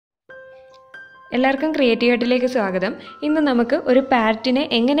എല്ലാവർക്കും ക്രിയേറ്റീവ് ആർട്ടിലേക്ക് സ്വാഗതം. ഇന്ന് നമുക്ക് ഒരു പാരറ്റിനെ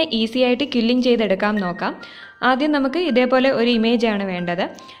എങ്ങനെ ഈസി ആയിട്ട് ക്വില്ലിംഗ് ചെയ്തെടുക്കാം നോക്കാം. ആദ്യം നമുക്ക് ഇതേപോലെ ഒരു ഇമേജ് ആണ് വേണ്ടത്.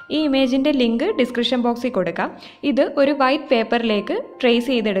 ഈ ഇമേജിൻ്റെ ലിങ്ക് ഡിസ്ക്രിപ്ഷൻ ബോക്സിൽ കൊടുക്കാം. ഇത് ഒരു വൈറ്റ് പേപ്പറിലേക്ക് ട്രേസ്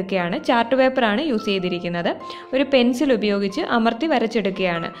ചെയ്തെടുക്കുകയാണ്. ചാർട്ട് പേപ്പറാണ് യൂസ് ചെയ്തിരിക്കുന്നത്. ഒരു പെൻസിൽ ഉപയോഗിച്ച് അമർത്തി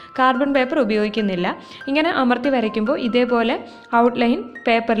വരച്ചെടുക്കുകയാണ്. കാർബൺ പേപ്പർ ഉപയോഗിക്കുന്നില്ല. ഇങ്ങനെ അമർത്തി വരയ്ക്കുമ്പോൾ ഇതേപോലെ ഔട്ട്ലൈൻ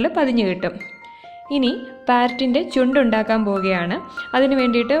പേപ്പറിൽ പതിഞ്ഞു കിട്ടും. ഇനി പാരറ്റിൻ്റെ ചുണ്ടുണ്ടാക്കാൻ പോവുകയാണ്. അതിന്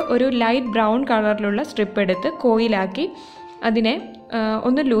വേണ്ടിയിട്ട് ഒരു ലൈറ്റ് ബ്രൗൺ കളറിലുള്ള സ്ട്രിപ്പ് എടുത്ത് കോയിലാക്കി അതിനെ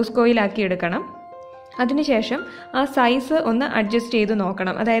ഒന്ന് ലൂസ് കോയിലാക്കി എടുക്കണം. അതിനുശേഷം ആ സൈസ് ഒന്ന് അഡ്ജസ്റ്റ് ചെയ്ത്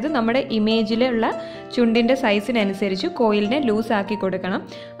നോക്കണം. അതായത് നമ്മുടെ ഇമേജിലുള്ള ചുണ്ടിൻ്റെ സൈസിനനുസരിച്ച് കോയിലിനെ ലൂസാക്കി കൊടുക്കണം.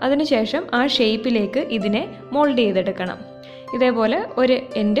 അതിനുശേഷം ആ ഷേപ്പിലേക്ക് ഇതിനെ മോൾഡ് ചെയ്തെടുക്കണം. ഇതേപോലെ ഒരു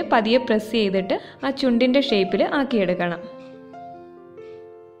എൻഡ് പതിയെ പ്രസ് ചെയ്തിട്ട് ആ ചുണ്ടിൻ്റെ ഷേപ്പിൽ ആക്കിയെടുക്കണം.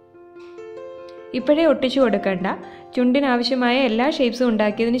 ഇപ്പോഴേ ഒട്ടിച്ചു കൊടുക്കണ്ട. ചുണ്ടിനാവശ്യമായ എല്ലാ ഷേപ്സും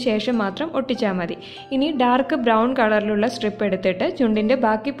ഉണ്ടാക്കിയതിന് ശേഷം മാത്രം ഒട്ടിച്ചാൽ മതി. ഇനി ഡാർക്ക് ബ്രൗൺ കളറിലുള്ള സ്ട്രിപ്പ് എടുത്തിട്ട് ചുണ്ടിൻ്റെ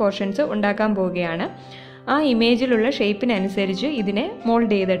ബാക്കി പോർഷൻസ് ഉണ്ടാക്കാൻ പോവുകയാണ്. ആ ഇമേജിലുള്ള ഷേപ്പിനനുസരിച്ച് ഇതിനെ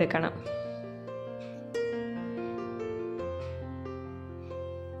മോൾഡ് ചെയ്തെടുക്കണം.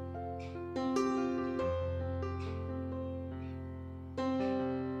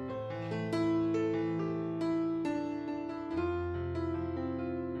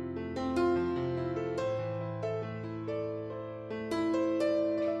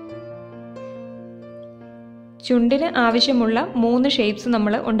 ചുണ്ടിന് ആവശ്യമുള്ള 3 ഷേപ്സ്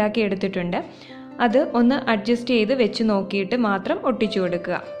നമ്മൾ ഉണ്ടാക്കിയെടുത്തിട്ടുണ്ട്. അത് ഒന്ന് അഡ്ജസ്റ്റ് ചെയ്ത് വെച്ച് നോക്കിയിട്ട് മാത്രം ഒട്ടിച്ചു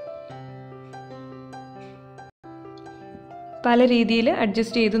കൊടുക്കുക. പല രീതിയിൽ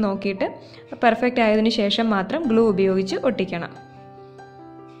അഡ്ജസ്റ്റ് ചെയ്ത് നോക്കിയിട്ട് പെർഫെക്റ്റ് ആയതിനു ശേഷം മാത്രം ഗ്ലൂ ഉപയോഗിച്ച് ഒട്ടിക്കണം.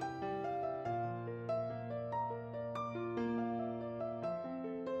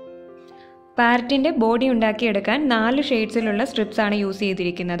 പാരറ്റിൻ്റെ ബോഡി ഉണ്ടാക്കിയെടുക്കാൻ 4 ഷെയ്ഡ്സിലുള്ള സ്ട്രിപ്സാണ് യൂസ്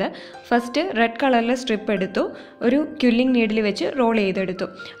ചെയ്തിരിക്കുന്നത്. ഫസ്റ്റ് റെഡ് കളറിലെ സ്ട്രിപ്പ് എടുത്തു, ഒരു ക്വില്ലിംഗ് നീഡിൽ വെച്ച് റോൾ ചെയ്തെടുത്തു.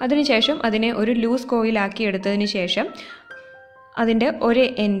 അതിനുശേഷം അതിനെ ഒരു ലൂസ് കോയിലാക്കി എടുത്തതിന് ശേഷം അതിൻ്റെ ഒരു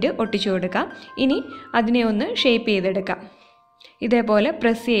എൻഡ് ഒട്ടിച്ചു കൊടുക്കാം. ഇനി അതിനെ ഒന്ന് ഷേപ്പ് ചെയ്തെടുക്കാം. ഇതേപോലെ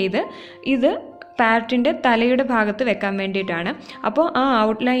പ്രസ് ചെയ്ത് ഇത് പാരറ്റിൻ്റെ തലയുടെ ഭാഗത്ത് വെക്കാൻ വേണ്ടിയിട്ടാണ്. അപ്പോൾ ആ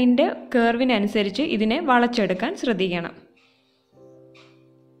ഔട്ട്ലൈനിൻ്റെ കർവിനനുസരിച്ച് ഇതിനെ വളച്ചെടുക്കാൻ ശ്രദ്ധിക്കണം.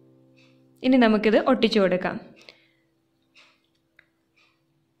 ഇനി നമുക്കിത് ഒട്ടിച്ചു കൊടുക്കാം.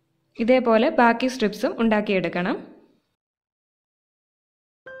 ഇതേപോലെ ബാക്കി സ്ട്രിപ്സും ഉണ്ടാക്കിയെടുക്കണം.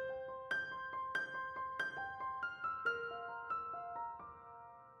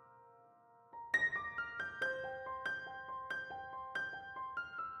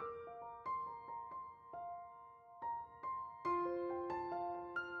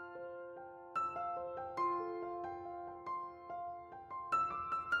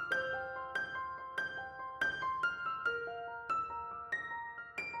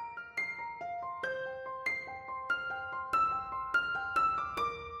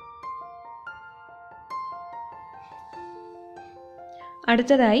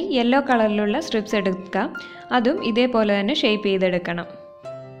 അടുത്തതായി യെല്ലോ കളറിലുള്ള സ്ട്രിപ്സ് എടുക്കുക. അതും ഇതേപോലെ തന്നെ ഷേപ്പ് ചെയ്തെടുക്കണം.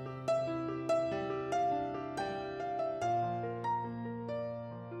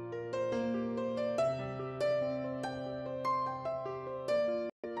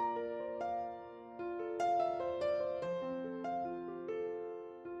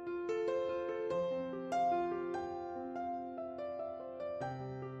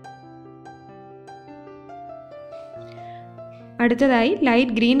 അടുത്തതായി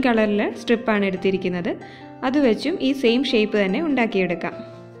ലൈറ്റ് ഗ്രീൻ കളറിലെ സ്ട്രിപ്പാണ് എടുത്തിരിക്കുന്നത്. അത് വെച്ചും ഈ സെയിം ഷേപ്പ് തന്നെ ഉണ്ടാക്കിയെടുക്കാം.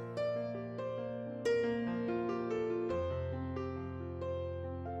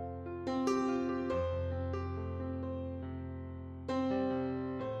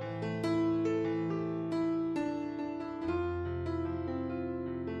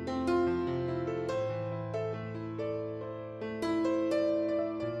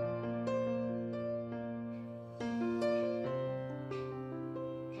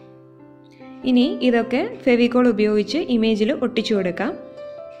 ഇനി ഇതൊക്കെ ഫെവിക്കോൾ ഉപയോഗിച്ച് ഇമേജിൽ ഒട്ടിച്ചു കൊടുക്കാം.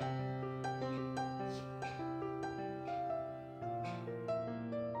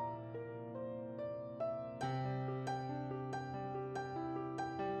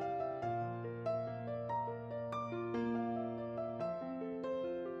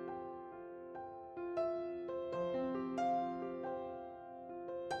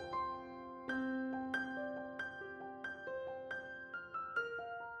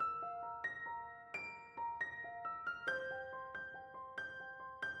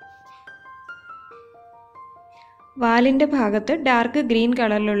 വാലിൻ്റെ ഭാഗത്ത് ഡാർക്ക് ഗ്രീൻ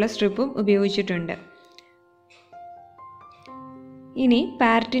കളറിലുള്ള സ്ട്രിപ്പും ഉപയോഗിച്ചിട്ടുണ്ട്. ഇനി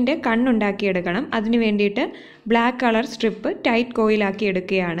പാരറ്റിൻ്റെ കണ്ണുണ്ടാക്കിയെടുക്കണം. അതിനു വേണ്ടിയിട്ട് ബ്ലാക്ക് കളർ സ്ട്രിപ്പ് ടൈറ്റ് കോയിലാക്കി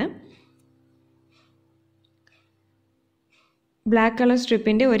എടുക്കുകയാണ്. ബ്ലാക്ക് കളർ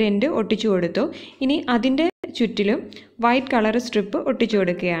സ്ട്രിപ്പിൻ്റെ ഒരു എൻഡ് ഒട്ടിച്ചു കൊടുത്തു. ഇനി അതിൻ്റെ ചുറ്റിലും വൈറ്റ് കളർ സ്ട്രിപ്പ് ഒട്ടിച്ചു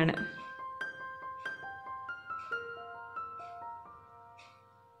കൊടുക്കുകയാണ്.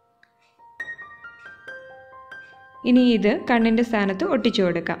 ഇനി ഇത് കണ്ണിൻ്റെ സ്ഥാനത്ത് ഒട്ടിച്ചു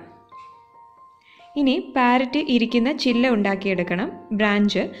കൊടുക്കാം. ഇനി പാരറ്റ് ഇരിക്കുന്ന ചില്ല ഉണ്ടാക്കിയെടുക്കണം,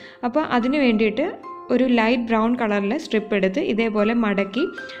 ബ്രാഞ്ച്. അപ്പോൾ അതിന് വേണ്ടിയിട്ട് ഒരു ലൈറ്റ് ബ്രൗൺ കളറിലെ സ്ട്രിപ്പ് എടുത്ത് ഇതേപോലെ മടക്കി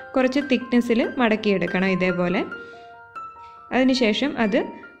കുറച്ച് തിക്നെസ്സിൽ മടക്കിയെടുക്കണം ഇതേപോലെ. അതിനുശേഷം അത്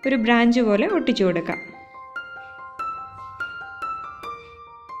ഒരു ബ്രാഞ്ച് പോലെ ഒട്ടിച്ചു കൊടുക്കാം.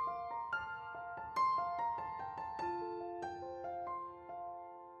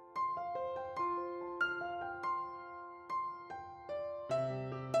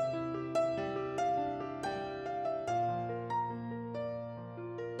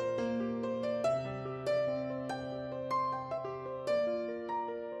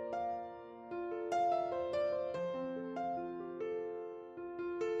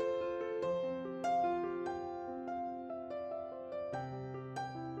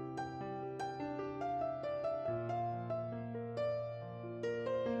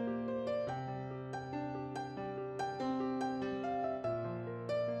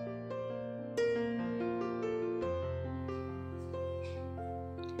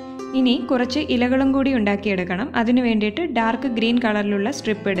 ഇനി കുറച്ച് ഇലകളും കൂടി ഉണ്ടാക്കിയെടുക്കണം. അതിന് വേണ്ടിയിട്ട് ഡാർക്ക് ഗ്രീൻ കളറിലുള്ള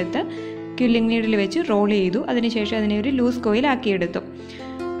സ്ട്രിപ്പ് എടുത്ത് ക്വില്ലിംഗ് നീഡിൽ വെച്ച് റോൾ ചെയ്തു. അതിനുശേഷം അതിനെ ഒരു ലൂസ് കോയിൽ ആക്കിയെടുത്തു.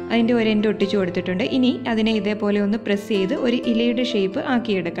 അതിൻ്റെ ഒരു എൻഡ് ഒട്ടിച്ചു കൊടുത്തിട്ടുണ്ട്. ഇനി അതിനെ ഇതേപോലെ ഒന്ന് പ്രസ് ചെയ്ത് ഒരു ഇലയുടെ ഷേപ്പ്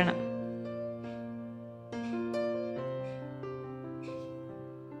ആക്കിയെടുക്കണം.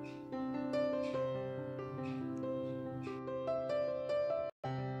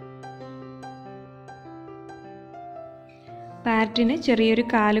 പാരറ്റിന് ചെറിയൊരു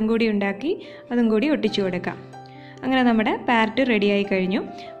കാലും കൂടി ഉണ്ടാക്കി അതും കൂടി ഒട്ടിച്ചു കൊടുക്കാം. അങ്ങനെ നമ്മുടെ പാരറ്റ് റെഡിയായി കഴിഞ്ഞു.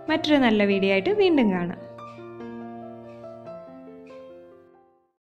 മറ്റൊരു നല്ല വീഡിയോ ആയിട്ട് വീണ്ടും കാണാം.